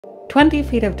20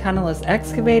 feet of tunnel is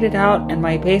excavated out and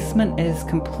my basement is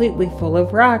completely full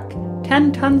of rock.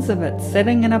 10 tons of it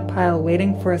sitting in a pile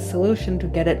waiting for a solution to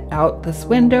get it out this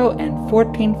window and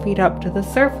 14 feet up to the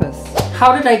surface.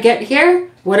 How did I get here?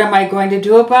 What am I going to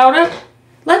do about it?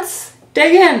 Let's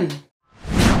dig in.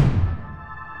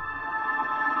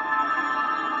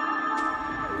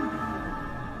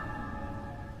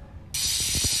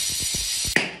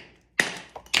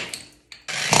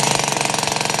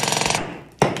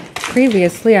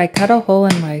 Previously, I cut a hole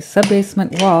in my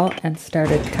sub-basement wall and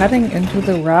started cutting into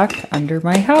the rock under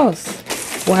my house.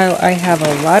 While I have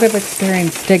a lot of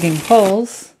experience digging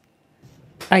holes,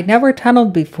 I never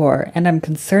tunneled before and I'm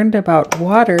concerned about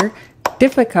water,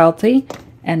 difficulty,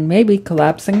 and maybe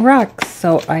collapsing rocks.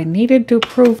 So I needed to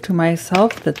prove to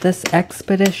myself that this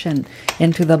expedition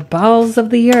into the bowels of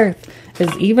the earth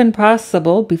is even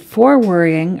possible before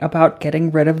worrying about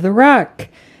getting rid of the rock.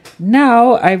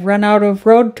 Now I've run out of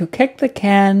road to kick the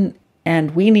can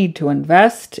and we need to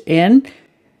invest in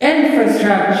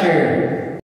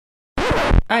infrastructure.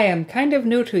 I am kind of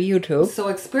new to YouTube, so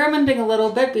experimenting a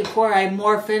little bit before I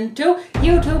morph into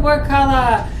YouTuber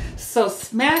color. So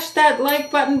smash that like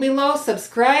button below,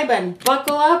 subscribe, and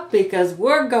buckle up because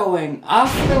we're going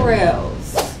off the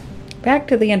rails. Back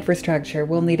to the infrastructure,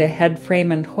 we'll need a head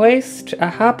frame and hoist,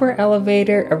 a hopper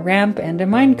elevator, a ramp, and a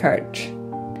minecart.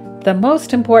 The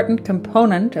most important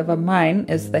component of a mine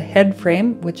is the head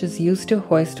frame, which is used to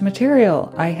hoist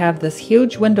material. I have this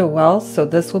huge window well, so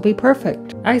this will be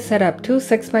perfect. I set up two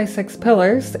 6x6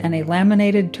 pillars and a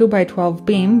laminated 2x12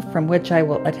 beam from which I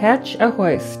will attach a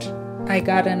hoist. I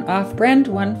got an off-brand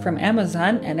one from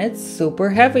Amazon and it's super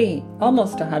heavy,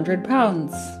 almost 100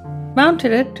 pounds.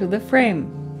 Mounted it to the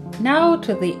frame. Now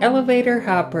to the elevator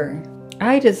hopper.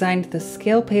 I designed the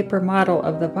scale paper model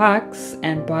of the box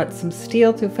and bought some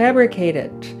steel to fabricate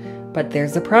it. But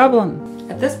there's a problem.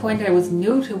 At this point I was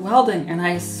new to welding and I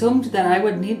assumed that I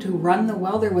would need to run the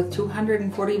welder with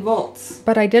 240 volts.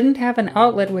 But I didn't have an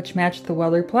outlet which matched the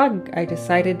welder plug. I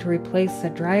decided to replace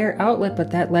the dryer outlet, but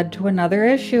that led to another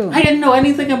issue. I didn't know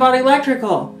anything about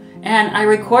electrical. And I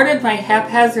recorded my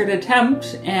haphazard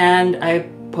attempt and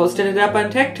I posted it up on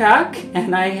TikTok,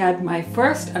 and I had my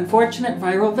first unfortunate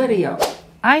viral video.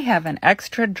 I have an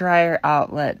extra dryer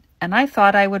outlet, and I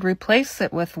thought I would replace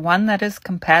it with one that is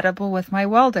compatible with my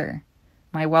welder.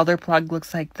 My welder plug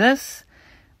looks like this,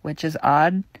 which is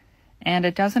odd, and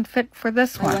it doesn't fit for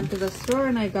this one. I went to the store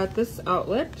and I got this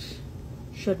outlet.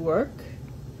 Should work,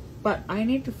 but I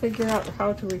need to figure out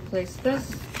how to replace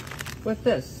this with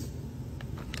this.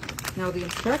 Now the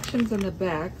instructions on the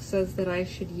back says that I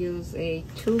should use a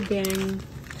 2-gang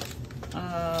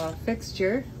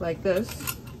fixture like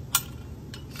this.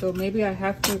 So maybe I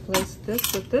have to replace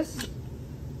this with this,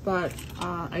 but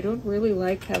I don't really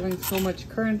like having so much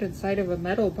current inside of a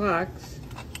metal box.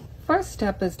 First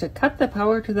step is to cut the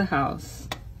power to the house.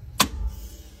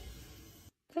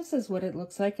 This is what it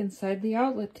looks like inside the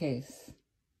outlet case.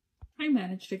 I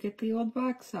managed to get the old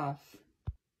box off.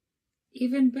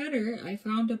 Even better, I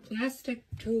found a plastic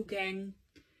 2-gang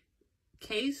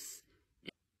case.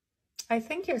 I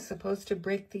think you're supposed to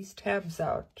break these tabs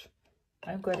out.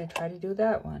 I'm going to try to do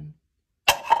that one.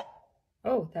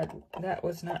 Oh, that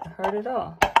was not hard at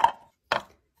all.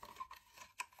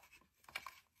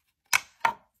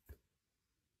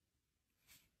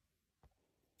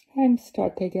 I'm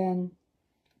stuck again.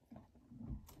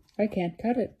 I can't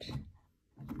cut it.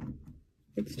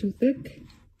 It's too thick.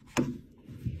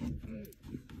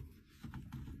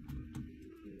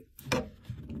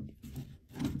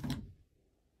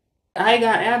 I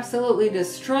got absolutely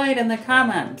destroyed in the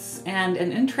comments, and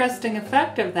an interesting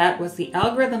effect of that was the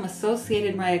algorithm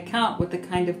associated my account with the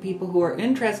kind of people who are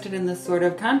interested in this sort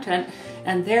of content,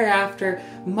 and thereafter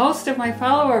most of my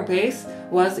follower base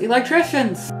was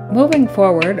electricians. Moving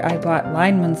forward, I bought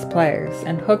lineman's pliers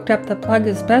and hooked up the plug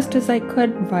as best as I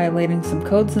could, violating some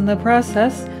codes in the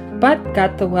process, but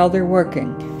got the welder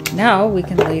working. Now we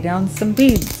can lay down some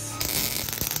beads.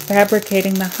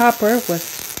 Fabricating the hopper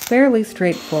was fairly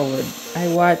straightforward.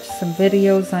 I watched some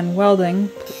videos on welding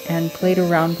and played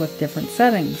around with different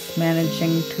settings,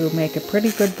 managing to make a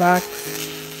pretty good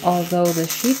box, although the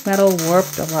sheet metal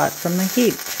warped a lot from the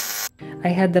heat.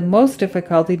 I had the most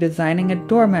difficulty designing a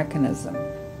door mechanism.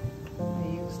 I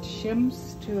used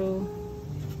shims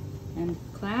and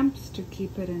clamps to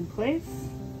keep it in place.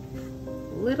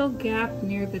 Little gap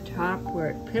near the top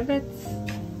where it pivots,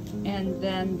 and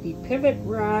then the pivot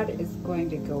rod is going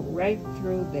to go right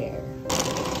through there.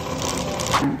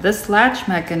 This latch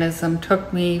mechanism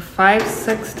took me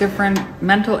 5-6 different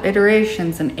mental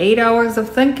iterations and 8 hours of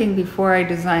thinking before I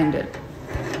designed it.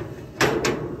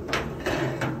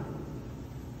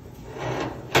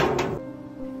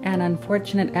 An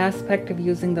unfortunate aspect of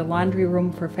using the laundry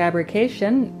room for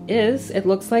fabrication is it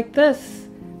looks like this.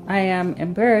 I am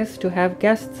embarrassed to have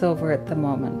guests over at the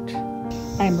moment.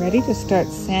 I'm ready to start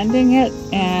sanding it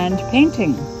and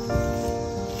painting.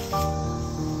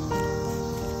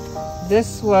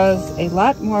 This was a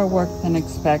lot more work than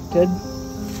expected.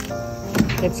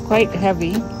 It's quite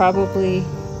heavy, probably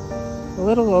a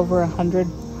little over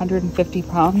 150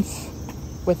 pounds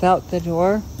without the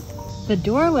door. The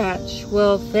door latch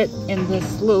will fit in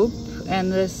this loop,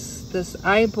 and this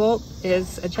eye bolt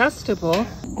is adjustable.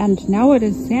 And now it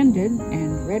is sanded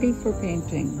and ready for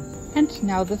painting. And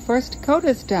now the first coat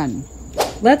is done.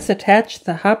 Let's attach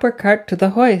the hopper cart to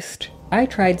the hoist. I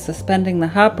tried suspending the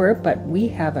hopper, but we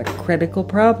have a critical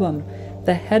problem.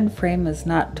 The head frame is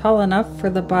not tall enough for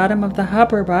the bottom of the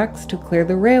hopper box to clear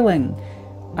the railing.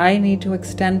 I need to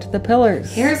extend the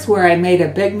pillars. Here's where I made a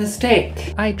big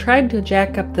mistake. I tried to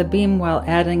jack up the beam while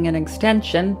adding an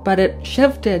extension, but it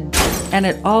shifted and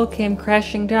it all came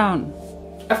crashing down.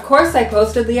 Of course I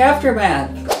posted the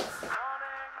aftermath.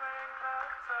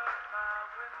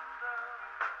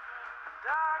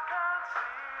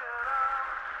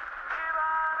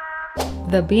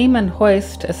 The beam and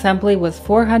hoist assembly was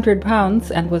 400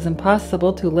 pounds and was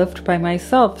impossible to lift by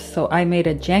myself, so I made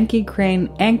a janky crane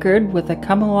anchored with a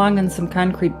come-along and some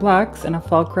concrete blocks and a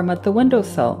fulcrum at the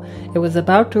windowsill. It was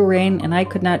about to rain and I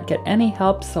could not get any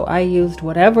help, so I used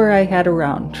whatever I had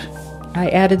around. I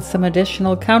added some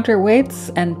additional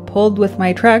counterweights and pulled with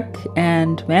my truck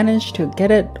and managed to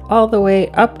get it all the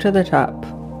way up to the top.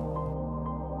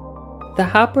 The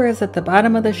hopper is at the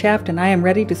bottom of the shaft and I am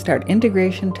ready to start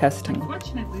integration testing.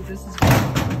 Unfortunately, this is...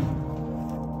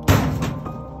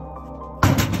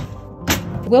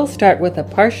 We'll start with a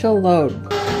partial load.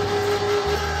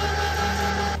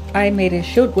 I made a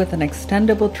chute with an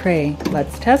extendable tray.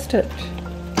 Let's test it.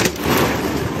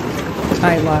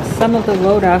 I lost some of the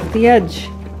load off the edge.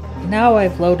 Now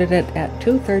I've loaded it at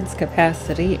 2/3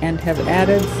 capacity and have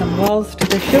added some walls to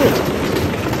the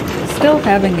chute. Still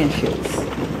having issues.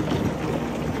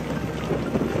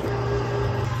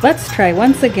 Let's try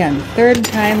once again. Third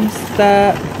time's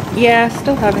the... Yeah,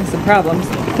 still having some problems.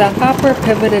 The hopper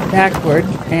pivoted backward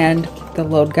and the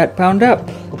load got bound up.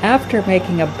 After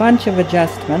making a bunch of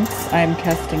adjustments, I'm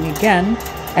testing again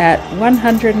at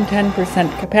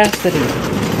 110% capacity.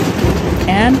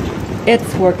 And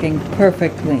it's working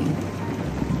perfectly.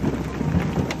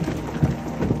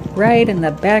 Right in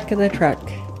the back of the truck.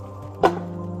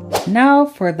 Now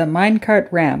for the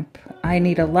minecart ramp. I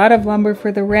need a lot of lumber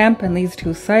for the ramp, and these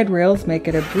two side rails make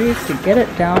it a breeze to get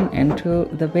it down into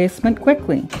the basement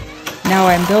quickly. Now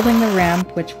I'm building the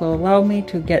ramp, which will allow me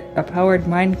to get a powered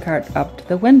minecart up to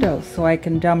the window so I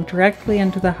can dump directly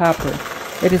into the hopper.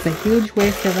 It is a huge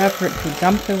waste of effort to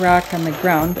dump the rock on the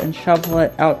ground and shovel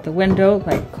it out the window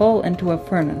like coal into a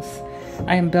furnace.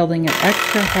 I am building it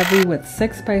extra heavy with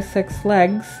 6x6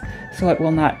 legs so it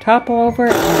will not topple over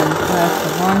and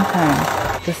last a long time.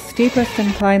 The steepest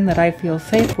incline that I feel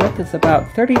safe with is about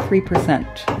 33%.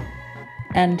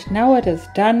 And now it is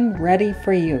done, ready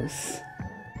for use.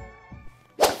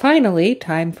 Finally,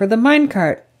 time for the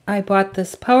minecart. I bought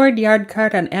this powered yard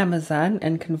cart on Amazon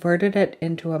and converted it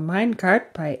into a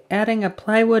minecart by adding a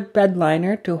plywood bed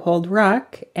liner to hold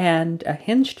rock and a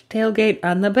hinged tailgate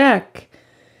on the back.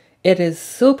 It is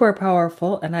super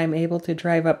powerful and I'm able to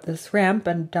drive up this ramp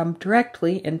and dump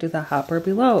directly into the hopper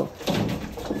below.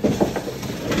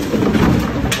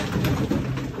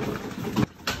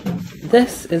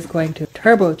 This is going to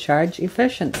turbocharge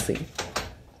efficiency.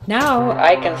 Now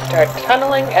I can start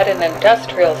tunneling at an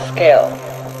industrial scale.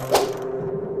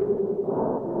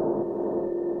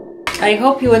 I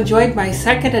hope you enjoyed my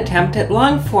second attempt at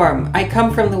long form. I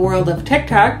come from the world of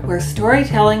TikTok where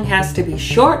storytelling has to be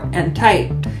short and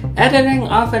tight. Editing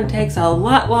often takes a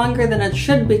lot longer than it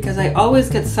should because I always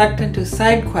get sucked into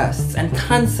side quests and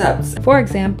concepts. For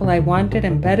example, I wanted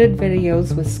embedded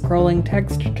videos with scrolling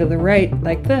text to the right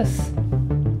like this.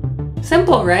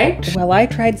 Simple, right? Well, I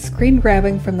tried screen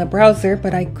grabbing from the browser,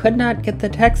 but I could not get the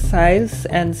text size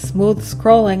and smooth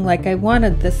scrolling like I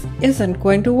wanted. This isn't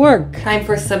going to work. Time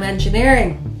for some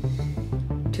engineering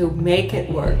to make it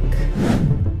work.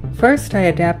 First, I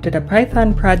adapted a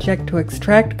Python project to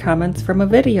extract comments from a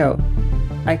video.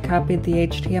 I copied the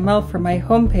HTML from my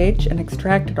homepage and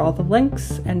extracted all the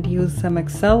links and used some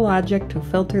Excel logic to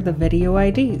filter the video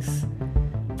IDs.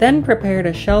 Then prepared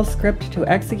a shell script to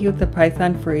execute the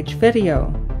Python for each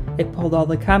video. It pulled all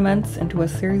the comments into a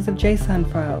series of JSON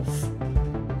files.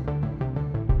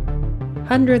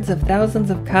 Hundreds of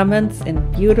thousands of comments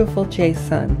in beautiful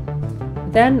JSON.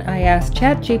 Then I asked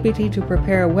ChatGPT to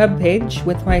prepare a web page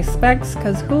with my specs,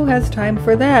 cause who has time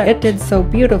for that? It did so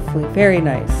beautifully, very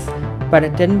nice. But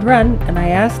it didn't run, and I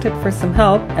asked it for some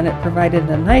help, and it provided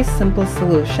a nice simple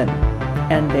solution.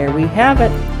 And there we have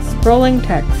it, scrolling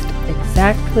text,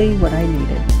 exactly what I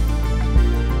needed.